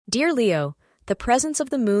Dear Leo, the presence of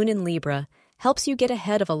the moon in Libra helps you get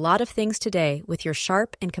ahead of a lot of things today with your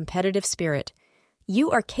sharp and competitive spirit.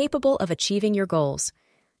 You are capable of achieving your goals.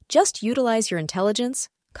 Just utilize your intelligence,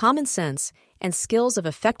 common sense, and skills of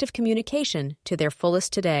effective communication to their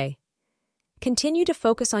fullest today. Continue to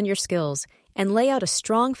focus on your skills and lay out a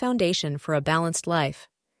strong foundation for a balanced life.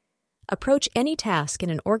 Approach any task in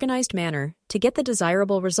an organized manner to get the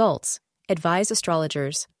desirable results, advise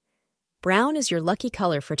astrologers. Brown is your lucky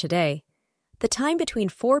color for today. The time between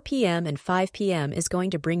 4 p.m. and 5 p.m. is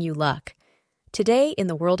going to bring you luck. Today, in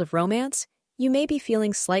the world of romance, you may be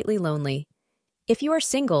feeling slightly lonely. If you are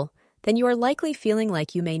single, then you are likely feeling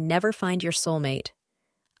like you may never find your soulmate.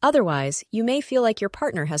 Otherwise, you may feel like your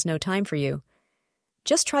partner has no time for you.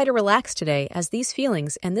 Just try to relax today, as these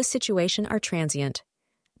feelings and this situation are transient.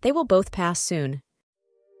 They will both pass soon.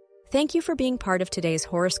 Thank you for being part of today's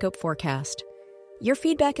horoscope forecast. Your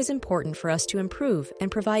feedback is important for us to improve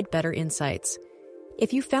and provide better insights.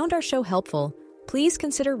 If you found our show helpful, please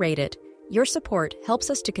consider rate it. Your support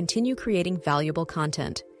helps us to continue creating valuable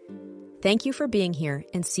content. Thank you for being here,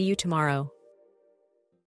 and see you tomorrow.